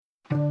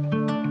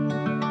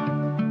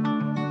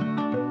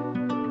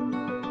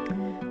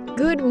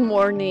Good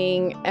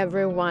morning,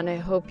 everyone. I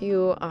hope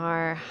you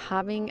are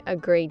having a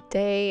great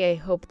day. I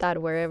hope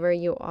that wherever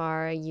you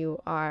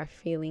are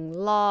feeling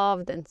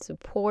loved and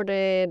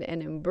supported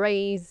and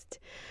embraced.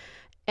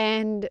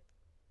 And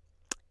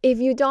if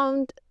you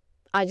don't,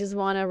 I just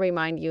want to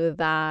remind you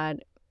that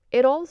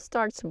it all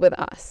starts with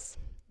us,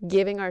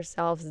 giving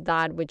ourselves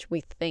that which we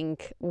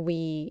think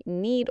we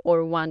need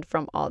or want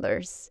from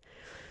others.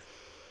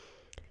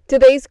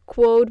 Today's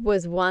quote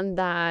was one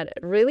that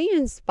really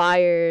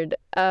inspired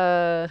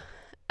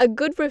a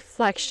good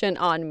reflection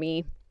on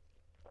me.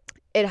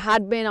 It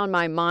had been on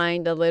my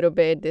mind a little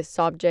bit, this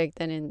subject,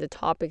 and in the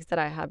topics that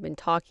I have been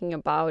talking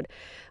about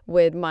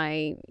with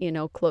my,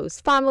 close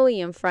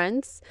family and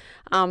friends.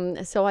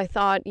 So I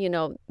thought,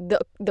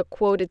 the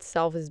quote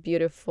itself is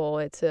beautiful.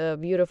 It's a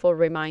beautiful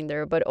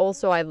reminder, but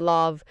also I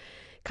love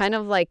kind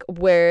of like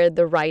where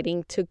the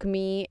writing took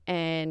me,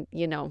 and,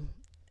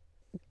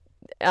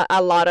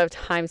 a lot of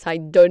times I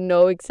don't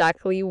know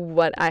exactly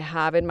what I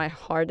have in my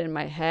heart and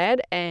my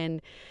head.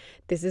 And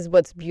this is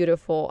what's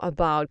beautiful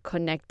about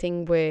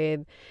connecting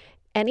with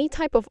any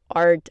type of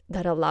art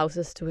that allows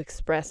us to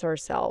express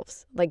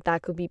ourselves. Like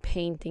that could be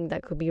painting,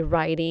 that could be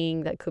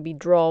writing, that could be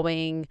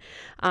drawing,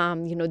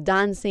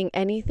 dancing.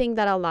 Anything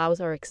that allows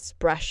our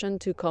expression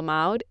to come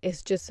out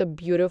is just a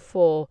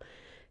beautiful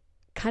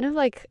kind of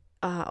like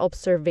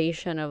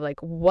observation of like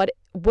what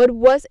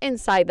was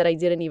inside that I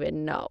didn't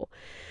even know.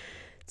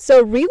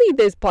 So really,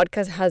 this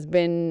podcast has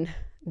been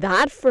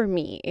that for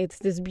me. It's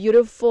this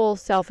beautiful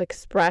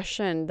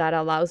self-expression that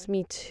allows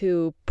me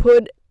to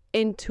put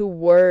into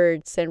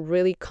words and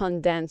really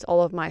condense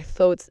all of my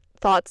thoughts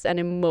and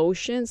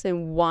emotions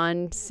in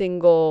one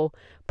single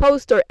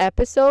post or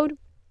episode.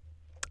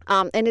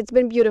 And it's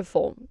been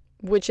beautiful,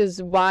 which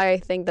is why I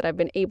think that I've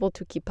been able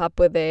to keep up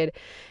with it.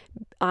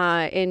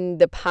 In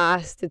the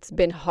past, it's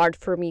been hard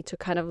for me to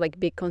kind of like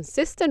be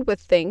consistent with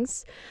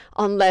things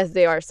unless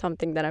they are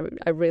something that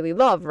I really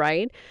love,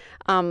 right?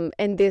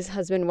 And this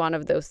has been one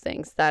of those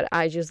things that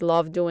I just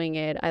love doing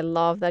it. I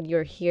love that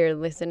you're here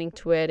listening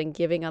to it and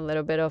giving a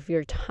little bit of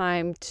your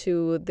time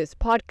to this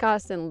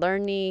podcast and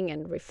learning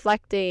and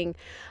reflecting,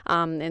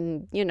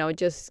 and,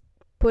 just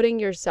putting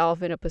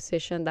yourself in a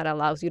position that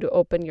allows you to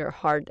open your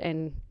heart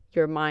and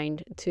your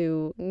mind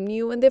to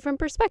new and different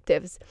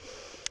perspectives.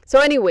 So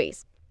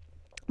anyways,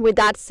 with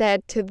that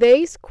said,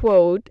 today's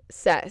quote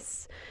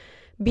says,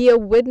 "Be a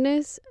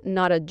witness,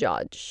 not a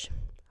judge.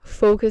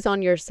 Focus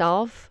on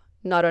yourself,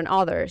 not on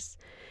others.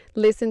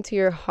 Listen to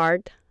your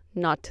heart,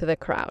 not to the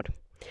crowd."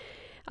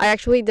 I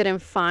actually didn't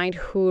find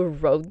who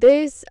wrote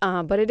this,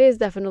 but it is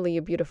definitely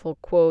a beautiful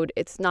quote.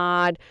 It's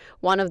not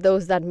one of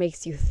those that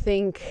makes you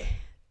think,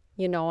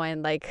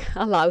 and like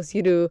allows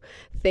you to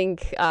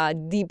think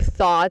deep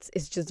thoughts.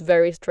 Is just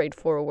very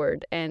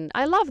straightforward. And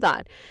I love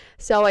that.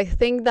 So I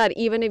think that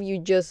even if you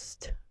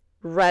just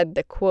read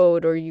the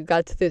quote or you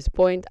got to this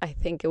point, I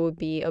think it would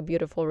be a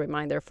beautiful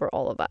reminder for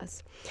all of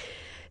us.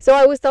 So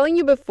I was telling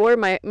you before,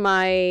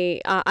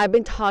 I've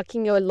been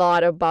talking a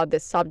lot about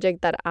this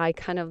subject that I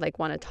kind of like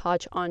want to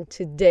touch on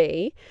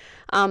today.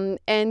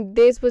 And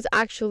this was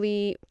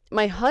actually,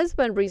 my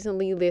husband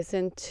recently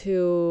listened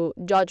to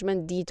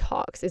Judgment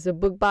Detox. It's a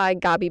book by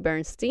Gabby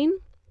Bernstein.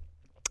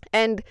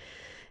 And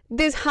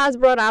this has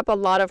brought up a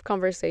lot of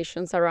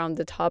conversations around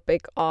the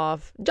topic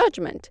of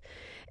judgment.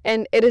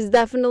 And it is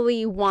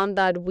definitely one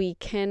that we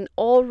can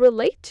all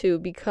relate to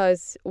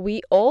because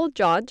we all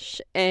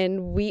judge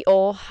and we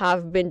all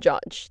have been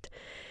judged.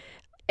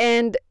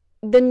 And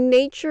the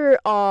nature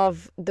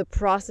of the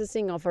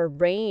processing of our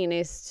brain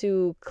is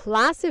to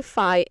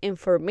classify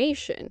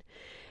information.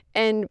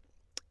 And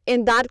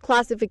in that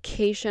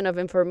classification of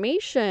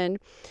information,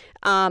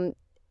 the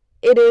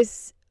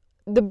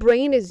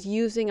brain is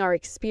using our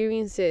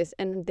experiences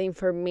and the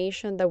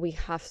information that we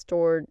have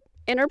stored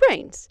in our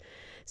brains.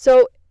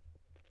 So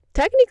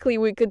technically,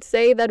 we could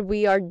say that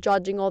we are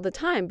judging all the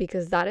time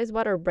because that is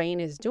what our brain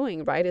is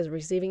doing, right? Is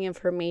receiving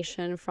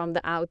information from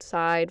the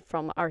outside,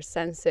 from our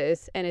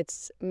senses, and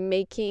it's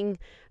making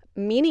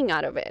meaning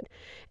out of it.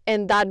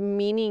 And that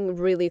meaning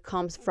really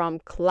comes from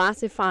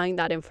classifying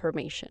that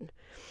information.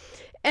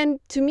 And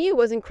to me, it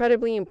was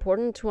incredibly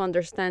important to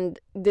understand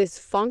this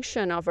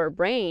function of our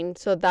brain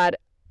so that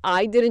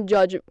I didn't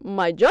judge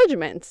my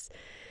judgments.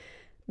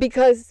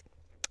 Because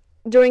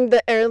during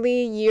the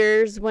early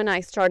years when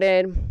I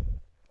started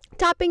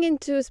tapping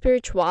into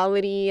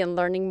spirituality and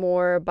learning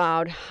more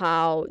about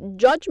how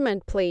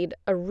judgment played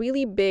a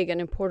really big and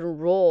important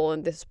role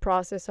in this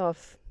process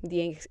of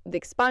the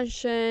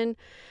expansion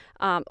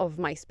of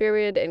my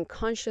spirit and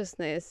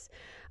consciousness,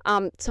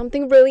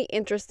 something really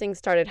interesting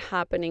started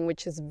happening,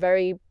 which is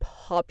very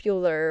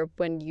popular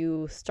when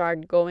you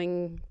start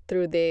going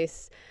through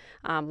this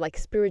like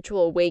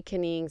spiritual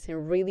awakenings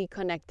and really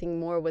connecting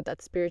more with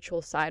that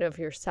spiritual side of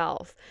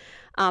yourself.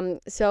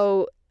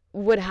 So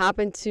what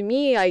happened to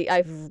me,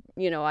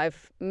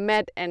 I've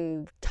met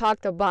and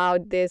talked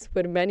about this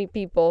with many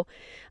people.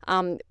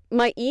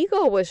 My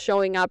ego was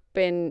showing up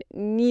in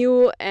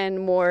new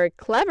and more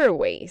clever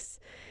ways.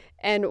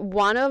 And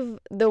one of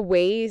the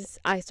ways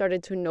I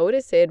started to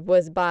notice it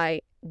was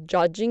by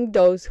judging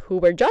those who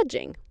were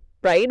judging,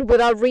 right?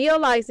 Without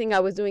realizing I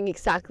was doing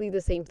exactly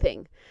the same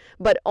thing.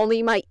 But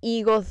only my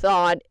ego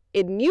thought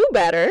it knew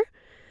better,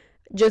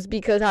 just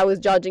because I was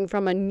judging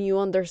from a new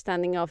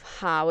understanding of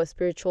how a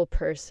spiritual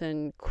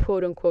person,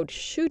 quote unquote,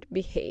 should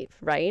behave,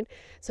 right?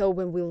 So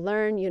when we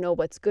learn,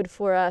 what's good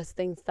for us,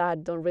 things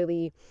that don't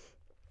really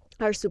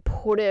are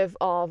supportive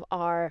of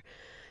our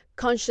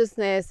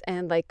consciousness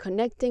and like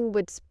connecting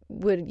with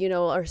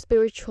our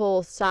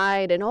spiritual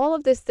side and all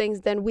of these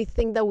things, then we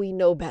think that we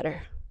know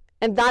better.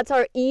 And that's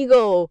our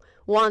ego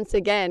once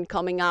again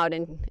coming out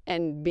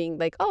and being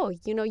like, oh,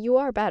 you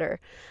are better.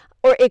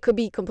 Or it could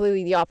be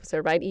completely the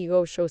opposite, right?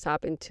 Ego shows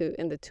up in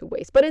the two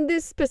ways. But in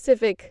this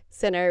specific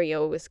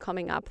scenario, it was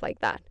coming up like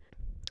that.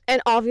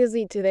 And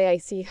obviously today I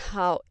see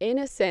how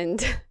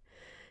innocent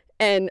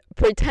and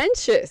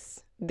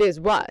pretentious this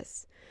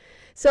was.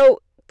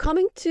 So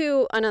coming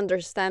to an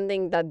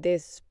understanding that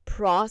this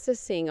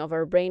processing of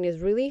our brain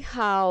is really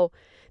how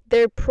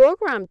they're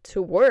programmed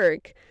to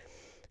work,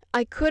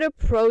 I could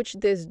approach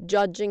this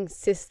judging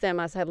system,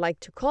 as I like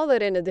to call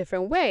it, in a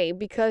different way,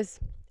 because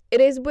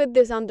it is with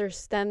this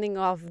understanding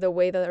of the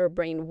way that our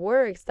brain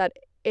works that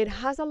it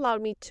has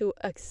allowed me to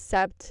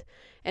accept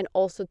and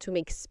also to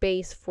make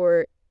space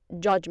for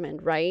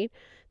judgment, right?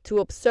 To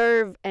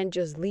observe and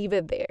just leave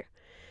it there.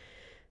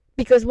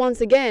 Because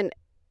once again,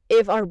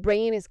 if our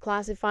brain is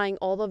classifying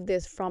all of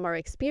this from our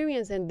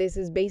experience, and this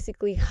is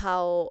basically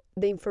how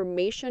the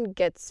information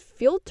gets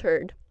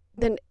filtered,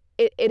 then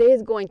it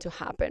is going to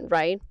happen,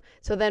 right?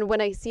 So then when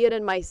I see it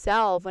in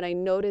myself, when I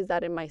notice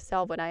that in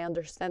myself, when I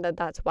understand that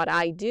that's what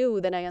I do,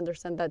 then I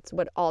understand that's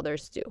what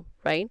others do,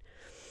 right?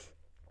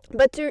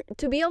 But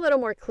to be a little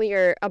more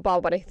clear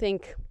about what I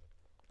think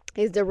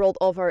is the role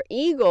of our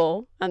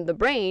ego and the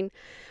brain,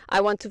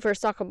 I want to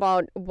first talk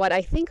about what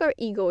I think our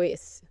ego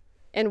is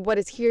and what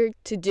it's here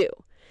to do.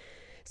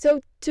 So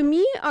to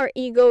me, our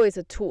ego is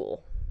a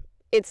tool.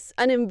 It's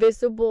an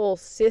invisible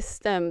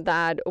system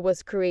that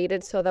was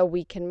created so that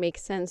we can make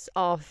sense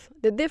of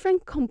the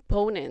different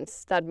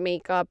components that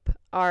make up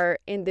our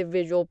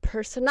individual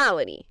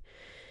personality.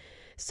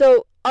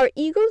 So our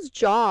ego's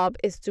job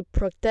is to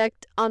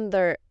protect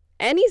under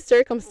any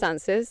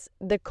circumstances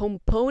the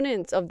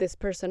components of this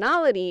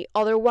personality,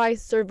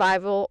 otherwise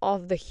survival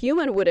of the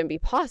human wouldn't be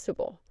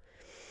possible.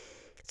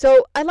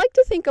 So I like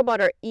to think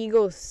about our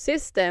ego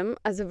system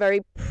as a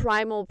very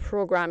primal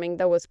programming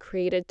that was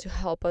created to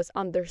help us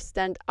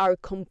understand our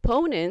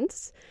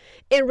components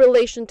in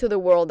relation to the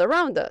world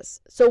around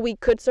us so we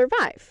could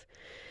survive.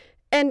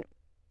 And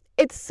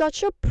it's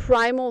such a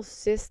primal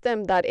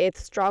system that it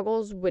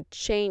struggles with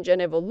change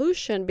and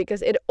evolution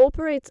because it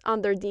operates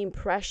under the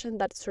impression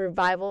that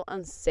survival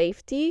and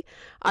safety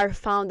are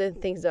found in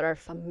things that are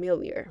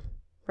familiar.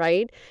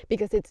 Right?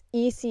 Because it's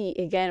easy,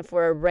 again,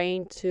 for our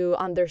brain to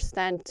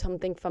understand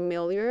something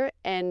familiar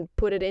and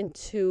put it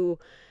into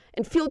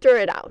and filter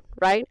it out,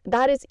 right?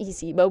 That is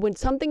easy. But when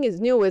something is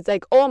new, it's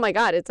like, oh my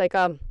God, it's like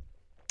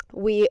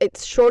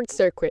it's short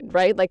circuit,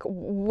 right? Like,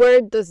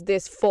 where does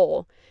this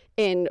fall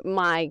in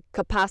my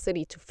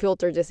capacity to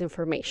filter this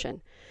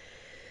information?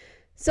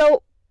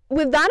 So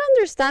with that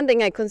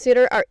understanding, I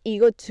consider our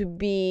ego to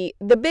be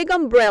the big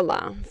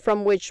umbrella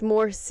from which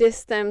more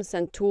systems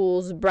and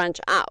tools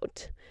branch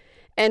out.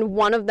 And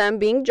one of them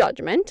being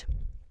judgment.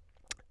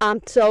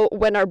 So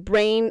when our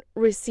brain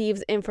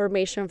receives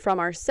information from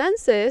our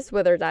senses,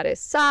 whether that is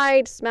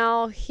sight,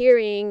 smell,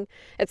 hearing,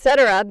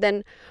 etc.,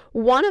 then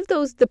one of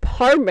those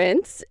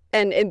departments,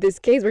 and in this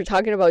case we're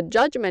talking about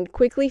judgment,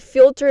 quickly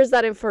filters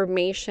that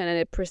information and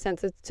it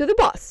presents it to the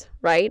boss,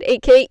 right?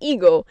 AKA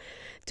ego,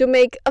 to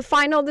make a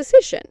final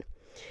decision.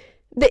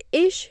 The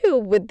issue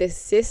with this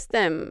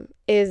system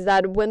is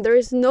that when there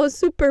is no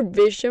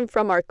supervision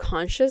from our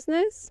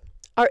consciousness,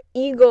 our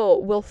ego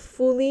will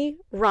fully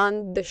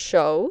run the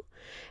show,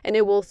 and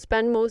it will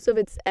spend most of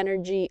its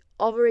energy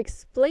over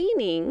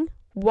explaining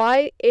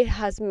why it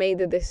has made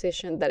the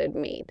decision that it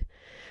made.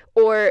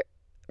 Or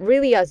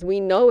really, as we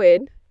know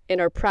it in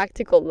our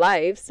practical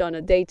lives on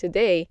a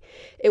day-to-day,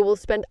 it will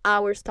spend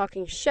hours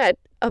talking shit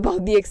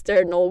about the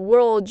external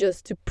world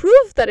just to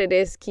prove that it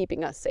is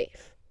keeping us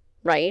safe,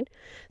 right?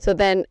 So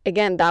then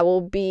again, that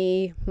will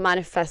be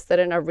manifested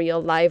in our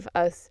real life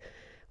as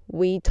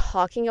we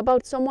talking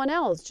about someone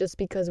else just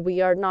because we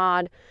are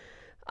not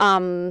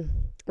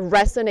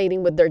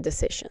resonating with their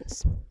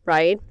decisions,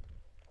 right?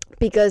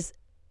 Because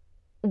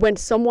when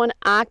someone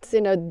acts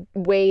in a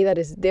way that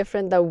is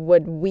different than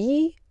what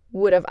we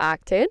would have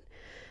acted,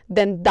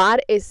 then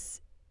that is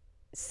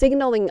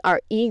signaling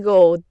our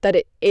ego that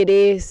it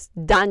is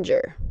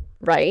danger,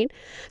 right?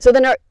 So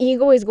then our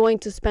ego is going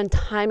to spend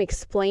time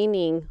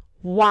explaining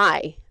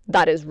why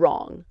that is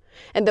wrong.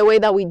 And the way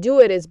that we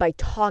do it is by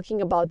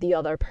talking about the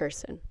other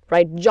person,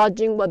 right?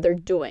 Judging what they're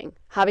doing,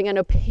 having an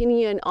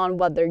opinion on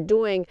what they're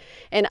doing,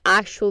 and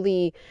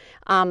actually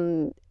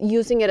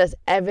using it as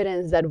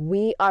evidence that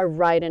we are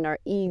right and our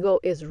ego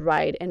is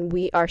right and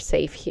we are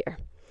safe here.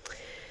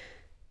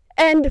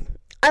 And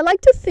I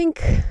like to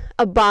think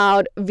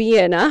about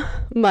Vienna,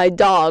 my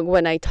dog,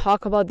 when I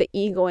talk about the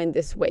ego in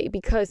this way,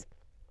 because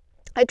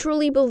I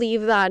truly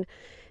believe that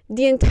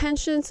the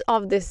intentions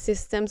of these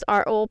systems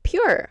are all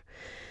pure.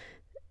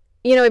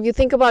 If you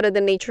think about it, the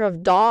nature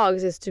of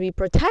dogs is to be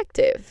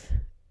protective.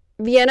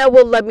 Vienna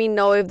will let me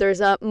know if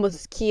there's a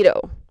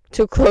mosquito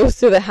too close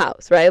to the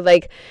house, right?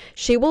 Like,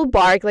 she will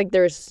bark like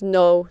there's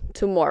no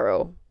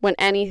tomorrow when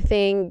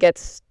anything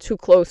gets too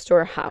close to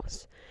her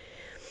house.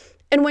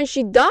 And when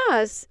she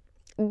does,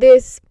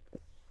 this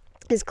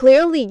is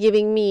clearly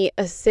giving me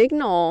a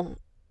signal.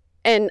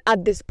 And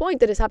at this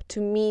point, it is up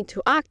to me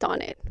to act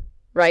on it,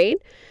 right?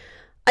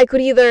 I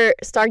could either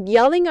start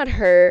yelling at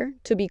her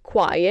to be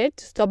quiet,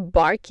 to stop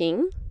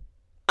barking.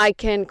 I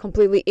can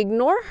completely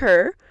ignore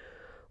her,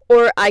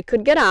 or I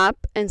could get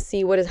up and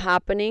see what is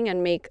happening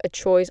and make a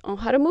choice on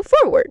how to move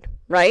forward,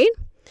 right?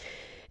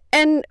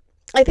 And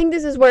I think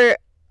this is where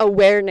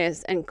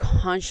awareness and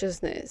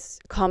consciousness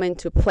come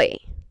into play,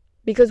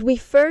 because we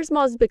first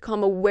must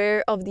become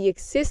aware of the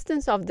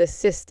existence of the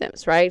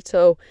systems, right?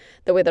 So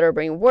the way that our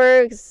brain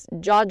works,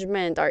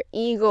 judgment, our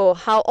ego,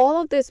 how all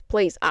of this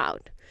plays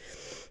out.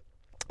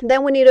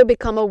 Then we need to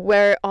become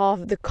aware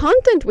of the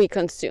content we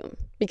consume,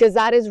 because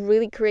that is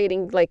really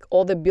creating like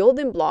all the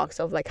building blocks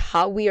of like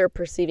how we are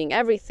perceiving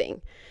everything.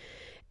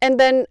 And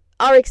then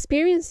our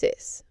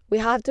experiences. We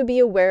have to be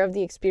aware of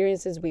the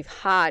experiences we've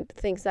had,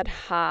 things that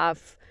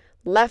have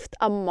left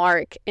a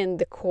mark in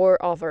the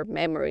core of our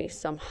memory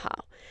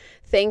somehow.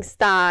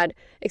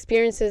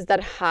 Experiences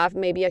that have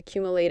maybe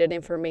accumulated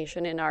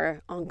information in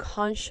our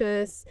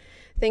unconscious,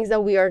 things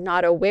that we are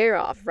not aware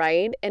of,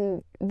 right?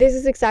 And this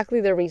is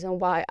exactly the reason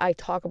why I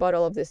talk about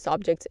all of these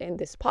subjects in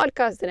this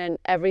podcast and in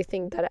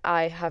everything that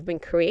I have been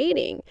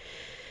creating,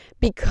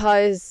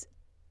 because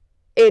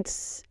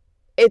it's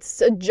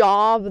a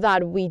job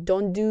that we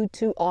don't do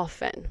too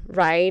often,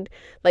 right?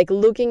 Like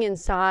looking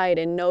inside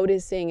and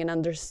noticing and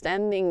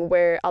understanding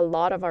where a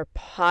lot of our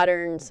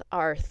patterns,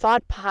 our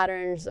thought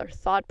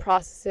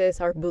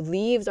processes, our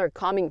beliefs are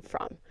coming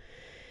from.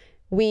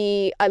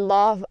 I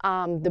love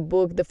the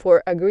book, The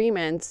 4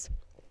 Agreements,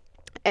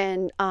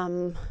 and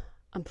I'm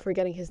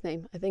forgetting his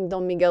name. I think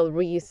Don Miguel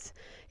Ruiz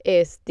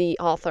is the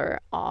author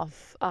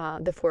of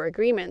The 4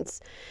 Agreements.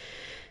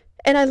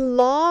 And I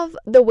love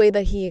the way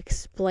that he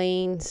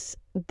explains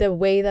the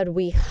way that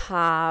we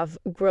have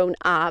grown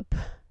up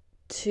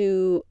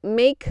to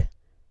make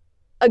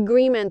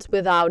agreements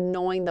without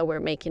knowing that we're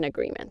making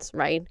agreements,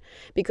 right?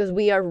 Because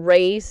we are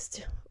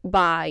raised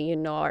by,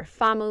 our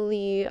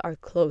family, our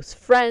close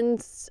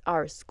friends,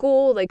 our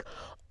school, like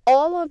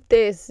all of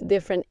these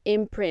different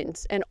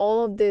imprints and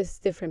all of these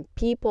different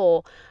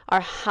people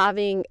are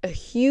having a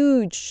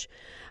huge,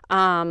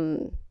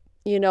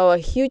 a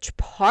huge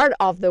part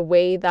of the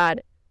way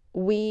that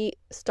we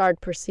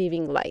start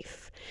perceiving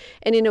life.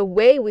 And in a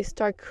way, we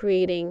start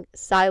creating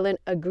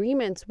silent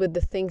agreements with the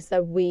things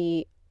that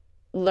we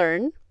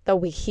learn, that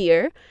we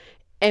hear,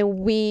 and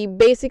we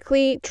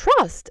basically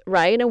trust,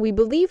 right? And we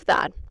believe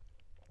that.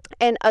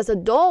 And as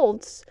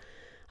adults,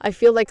 I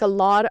feel like a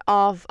lot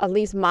of, at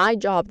least my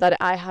job that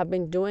I have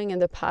been doing in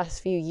the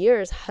past few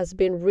years has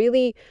been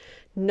really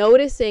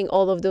noticing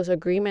all of those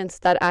agreements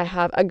that I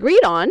have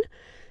agreed on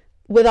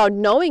without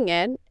knowing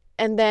it,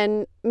 and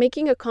then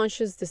making a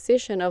conscious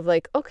decision of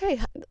like, okay,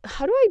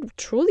 how do I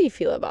truly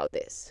feel about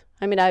this?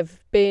 I mean, I've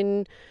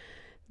been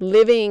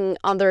living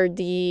under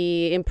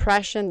the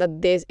impression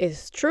that this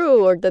is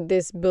true or that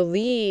this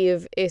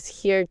belief is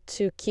here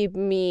to keep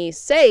me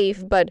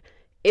safe, but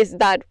is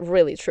that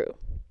really true,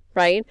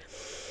 right?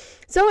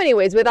 So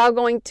anyways, without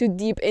going too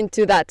deep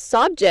into that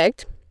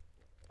subject,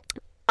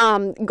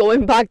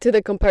 going back to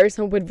the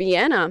comparison with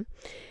Vienna,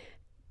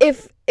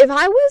 if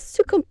I was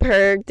to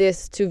compare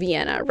this to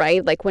Vienna,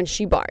 right, like when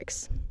she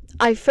barks,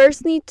 I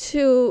first need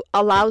to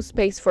allow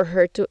space for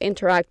her to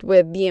interact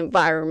with the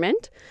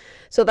environment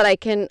so that I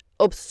can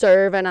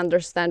observe and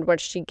understand what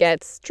she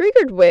gets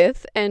triggered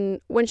with and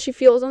when she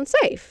feels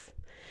unsafe.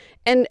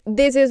 And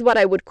this is what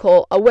I would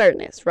call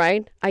awareness,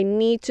 right? I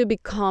need to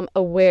become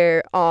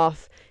aware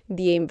of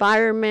the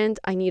environment.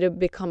 I need to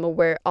become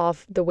aware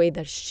of the way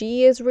that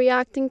she is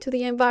reacting to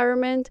the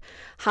environment.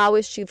 How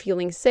is she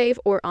feeling safe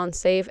or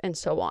unsafe, and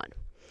so on.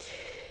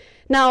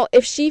 Now,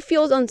 if she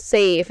feels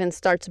unsafe and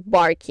starts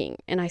barking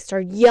and I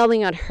start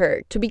yelling at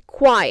her to be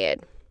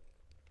quiet,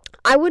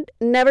 I would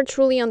never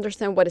truly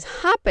understand what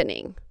is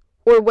happening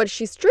or what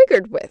she's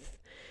triggered with,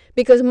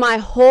 because my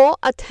whole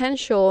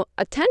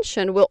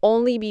attention will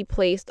only be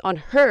placed on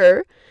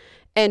her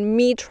and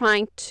me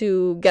trying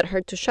to get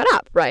her to shut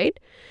up, right?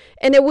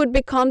 And it would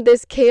become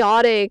this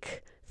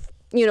chaotic,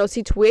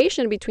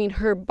 situation between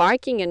her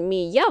barking and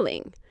me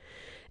yelling.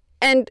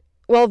 And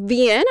well,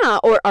 Vienna,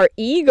 or our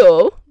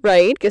ego,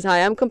 right? Because I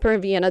am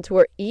comparing Vienna to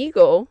our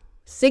ego,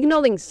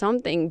 signaling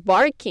something,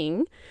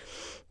 barking,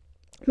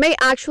 may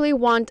actually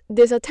want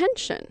this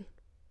attention.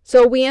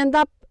 So we end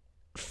up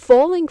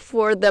falling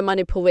for the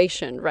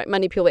manipulation,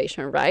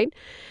 right?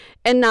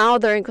 And now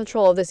they're in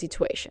control of the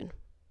situation.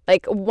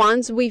 Like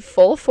once we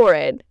fall for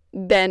it,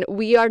 then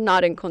we are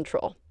not in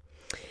control.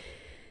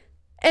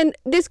 And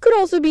this could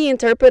also be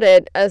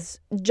interpreted as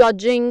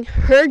judging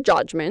her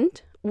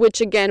judgment,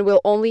 which again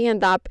will only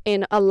end up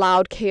in a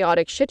loud,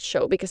 chaotic shit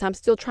show because I'm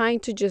still trying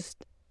to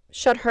just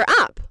shut her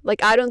up.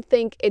 Like, I don't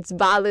think it's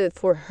valid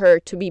for her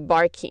to be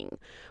barking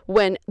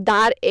when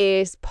that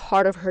is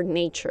part of her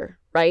nature,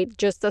 right?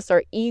 Just as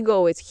our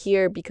ego is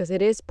here because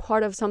it is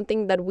part of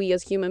something that we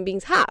as human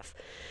beings have.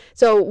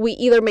 So we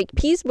either make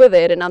peace with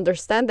it and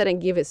understand that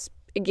and give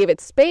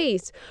it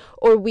space,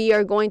 or we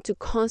are going to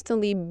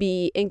constantly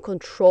be in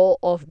control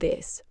of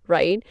this,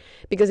 right?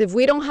 Because if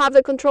we don't have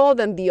the control,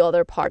 then the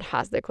other part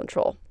has the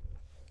control.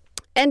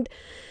 And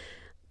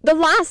the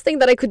last thing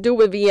that I could do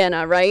with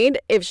Vienna, right?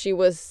 If she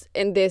was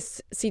in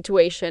this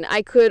situation,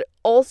 I could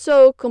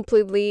also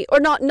completely,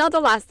 or not the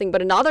last thing,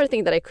 but another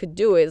thing that I could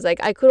do is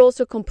like, I could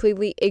also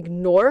completely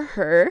ignore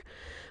her.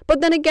 But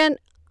then again,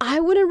 I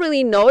wouldn't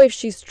really know if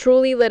she's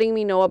truly letting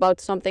me know about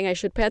something I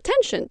should pay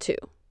attention to,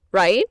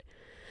 right?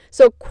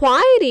 So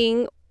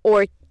quieting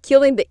or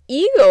killing the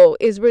ego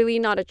is really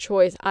not a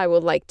choice I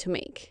would like to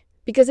make.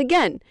 Because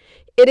again,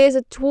 it is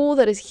a tool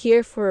that is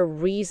here for a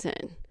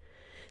reason.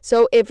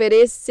 So if it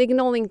is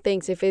signaling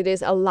things, if it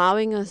is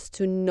allowing us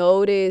to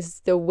notice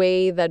the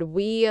way that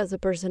we as a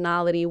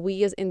personality,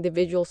 we as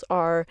individuals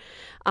are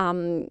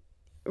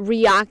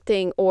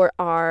reacting or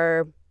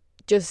are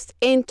just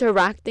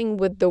interacting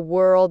with the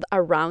world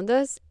around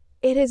us,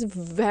 it is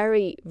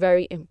very,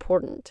 very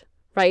important,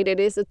 right? It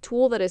is a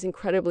tool that is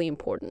incredibly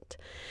important.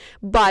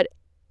 But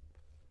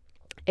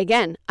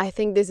again, I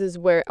think this is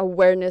where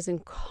awareness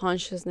and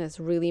consciousness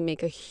really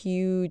make a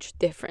huge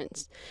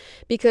difference.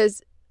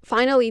 Because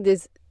finally,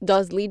 this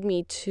does lead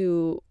me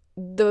to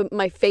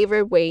my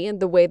favorite way and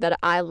the way that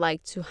I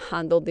like to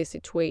handle these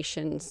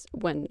situations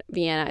when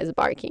Vienna is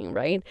barking,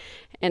 right?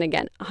 And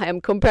again, I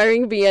am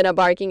comparing Vienna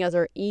barking as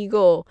our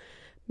ego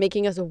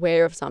making us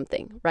aware of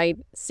something, right?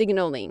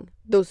 Signaling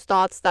those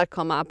thoughts that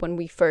come up when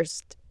we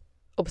first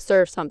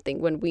observe something,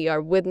 when we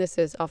are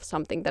witnesses of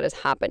something that is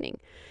happening.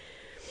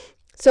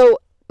 So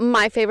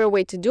my favorite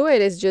way to do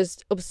it is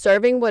just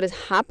observing what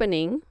is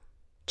happening,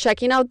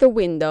 checking out the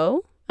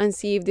window, and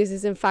see if this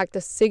is in fact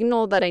a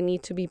signal that I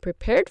need to be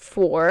prepared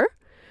for,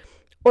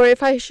 or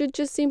if I should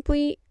just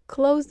simply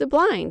close the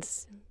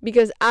blinds,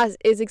 because as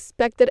is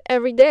expected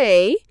every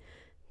day,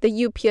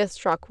 the UPS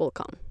truck will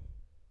come,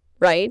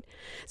 right?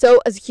 So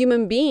as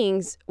human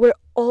beings, we're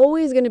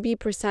always going to be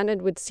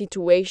presented with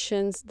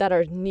situations that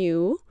are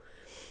new,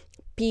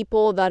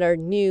 people that are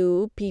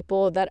new,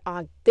 people that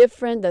are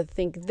different, that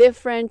think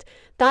different.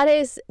 That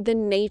is the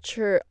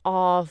nature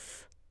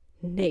of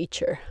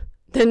nature.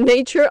 The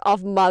nature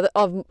of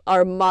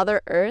our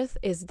Mother Earth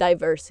is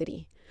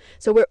diversity.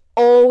 So we're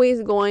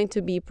always going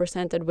to be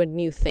presented with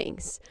new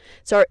things.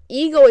 So our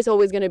ego is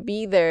always going to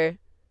be there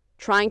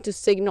trying to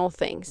signal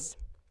things.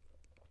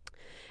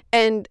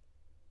 And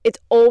it's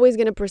always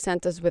going to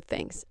present us with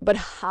things. But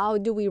how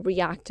do we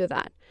react to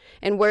that?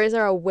 And where is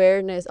our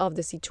awareness of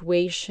the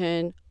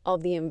situation,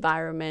 of the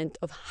environment,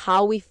 of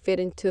how we fit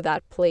into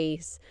that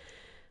place?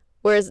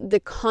 Whereas the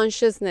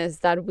consciousness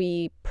that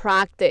we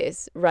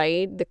practice,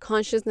 right? The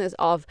consciousness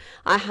of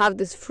I have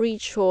this free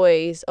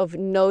choice of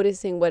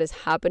noticing what is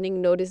happening,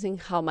 noticing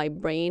how my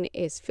brain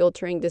is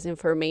filtering this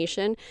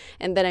information,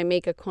 and then I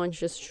make a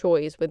conscious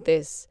choice with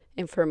this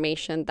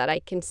information that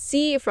I can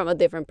see from a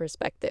different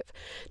perspective,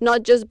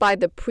 not just by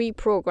the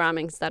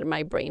pre-programmings that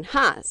my brain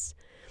has.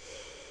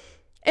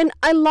 And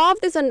I love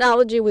this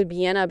analogy with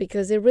Vienna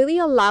because it really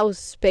allows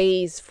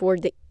space for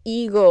the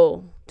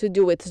ego to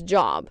do its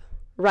job,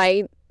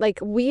 right? Like,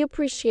 we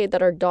appreciate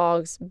that our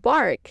dogs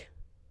bark.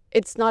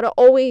 It's not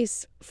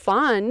always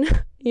fun,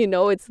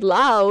 it's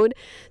loud.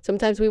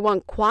 Sometimes we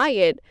want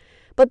quiet,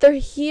 but they're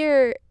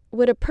here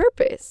with a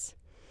purpose.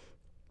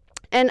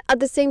 And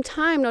at the same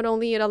time, not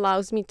only it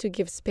allows me to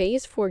give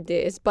space for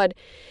this, but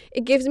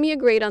it gives me a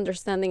great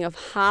understanding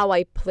of how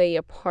I play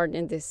a part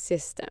in this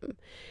system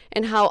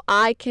and how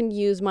I can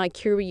use my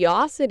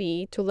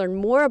curiosity to learn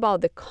more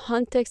about the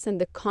context and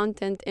the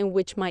content in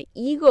which my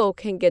ego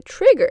can get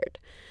triggered,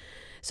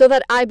 so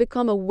that I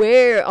become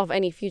aware of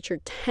any future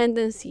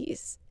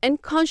tendencies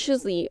and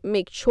consciously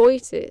make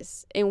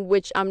choices in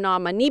which I'm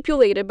not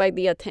manipulated by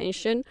the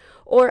attention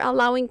or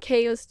allowing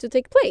chaos to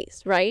take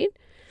place, right?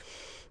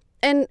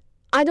 And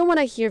I don't want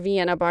to hear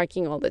Vienna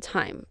barking all the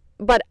time,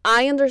 but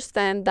I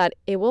understand that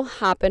it will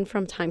happen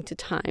from time to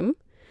time.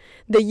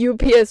 The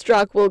UPS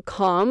truck will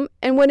come,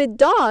 and when it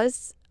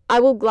does, I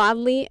will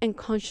gladly and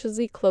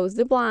consciously close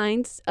the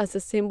blinds as a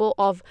symbol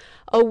of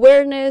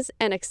awareness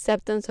and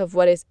acceptance of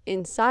what is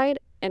inside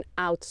and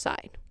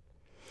outside.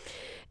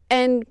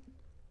 And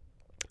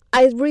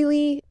I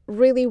really,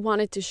 really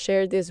wanted to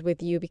share this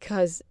with you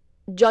because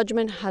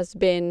judgment has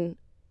been,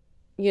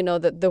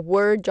 the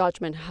word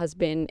judgment has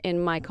been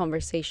in my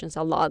conversations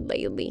a lot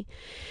lately.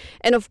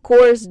 And of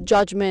course,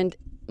 judgment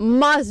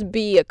must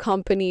be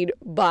accompanied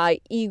by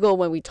ego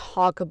when we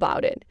talk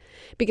about it,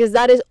 because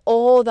that is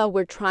all that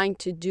we're trying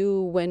to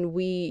do when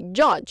we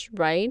judge,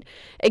 right?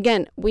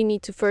 Again, we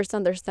need to first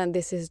understand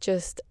this is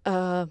just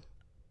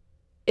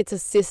it's a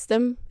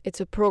system, it's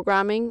a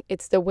programming,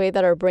 it's the way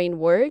that our brain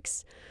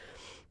works.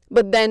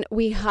 But then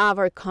we have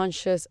our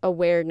conscious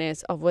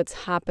awareness of what's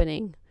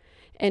happening.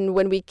 And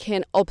when we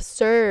can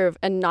observe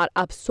and not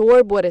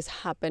absorb what is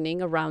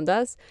happening around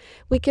us,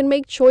 we can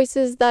make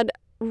choices that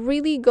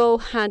really go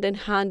hand in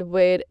hand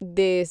with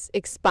this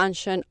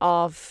expansion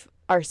of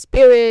our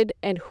spirit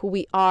and who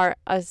we are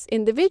as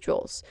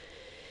individuals.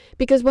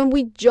 Because when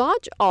we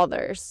judge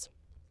others,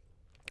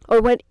 or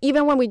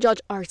even when we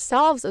judge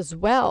ourselves as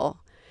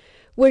well,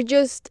 we're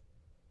just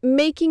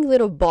making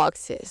little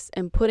boxes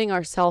and putting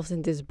ourselves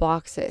in these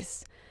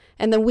boxes.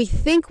 And then we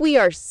think we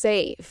are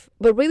safe.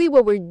 But really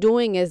what we're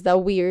doing is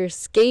that we are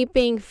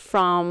escaping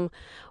from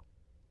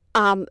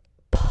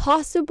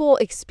possible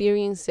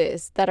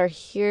experiences that are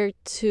here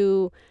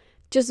to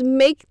just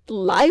make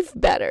life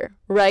better,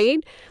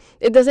 right?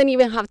 It doesn't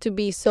even have to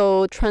be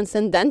so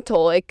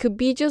transcendental. It could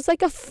be just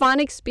like a fun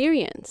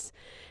experience.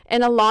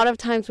 And a lot of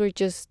times we're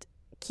just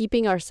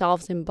keeping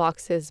ourselves in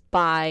boxes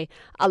by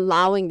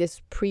allowing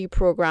this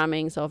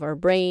pre-programmings of our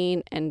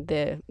brain and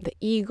the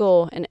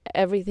ego and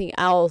everything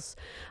else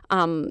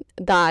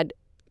that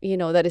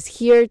is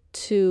here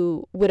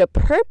with a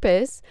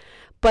purpose,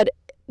 but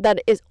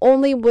that is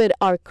only with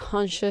our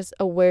conscious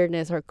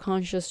awareness, our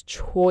conscious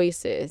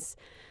choices,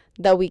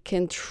 that we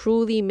can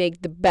truly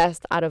make the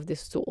best out of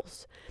these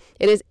tools.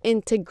 It is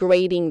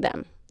integrating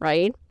them,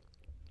 right?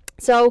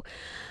 So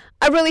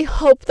I really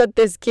hope that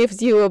this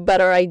gives you a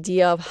better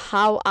idea of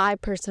how I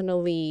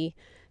personally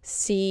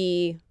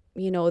see,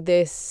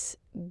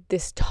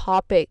 this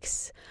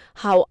topics,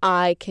 how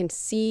I can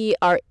see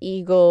our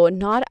ego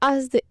not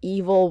as the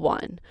evil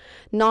one,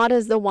 not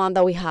as the one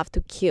that we have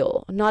to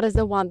kill, not as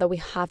the one that we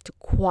have to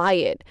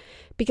quiet,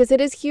 because it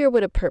is here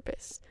with a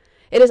purpose.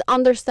 It is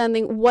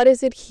understanding what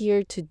is it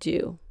here to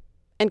do,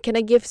 and can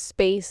I give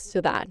space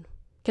to that?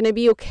 Can I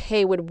be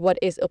okay with what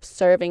is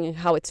observing and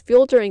how it's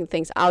filtering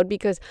things out?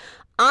 Because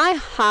I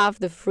have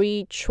the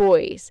free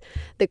choice.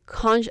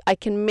 I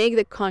can make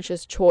the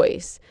conscious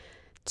choice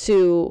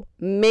to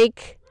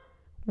make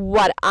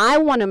what I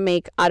want to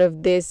make out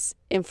of this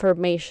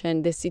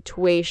information, this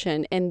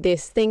situation, and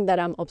this thing that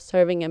I'm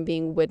observing and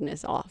being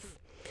witness of.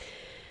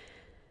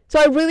 So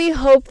I really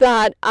hope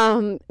that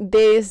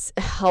this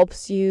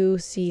helps you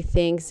see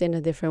things in a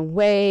different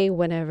way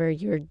whenever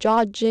you're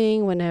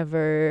judging,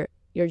 whenever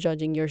you're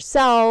judging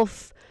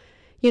yourself.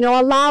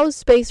 Allow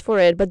space for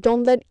it, but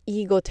don't let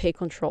ego take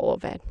control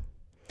of it.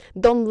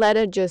 Don't let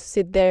it just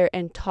sit there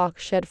and talk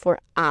shit for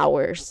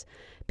hours,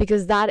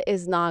 because that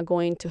is not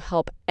going to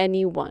help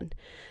anyone.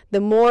 The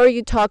more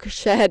you talk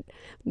shit,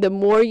 the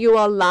more you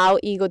allow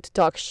ego to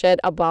talk shit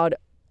about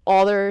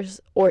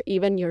others or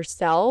even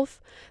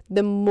yourself,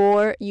 the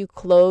more you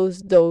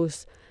close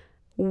those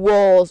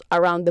walls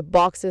around the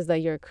boxes that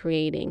you're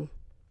creating.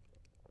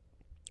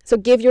 So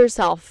give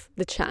yourself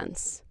the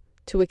chance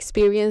to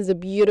experience the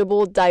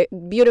beautiful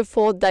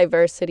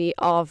diversity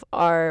of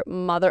our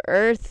Mother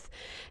Earth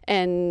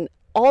and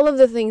all of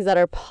the things that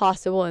are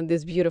possible in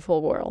this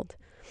beautiful world.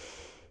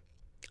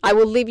 I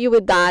will leave you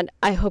with that.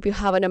 I hope you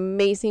have an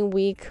amazing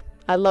week.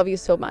 I love you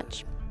so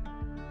much.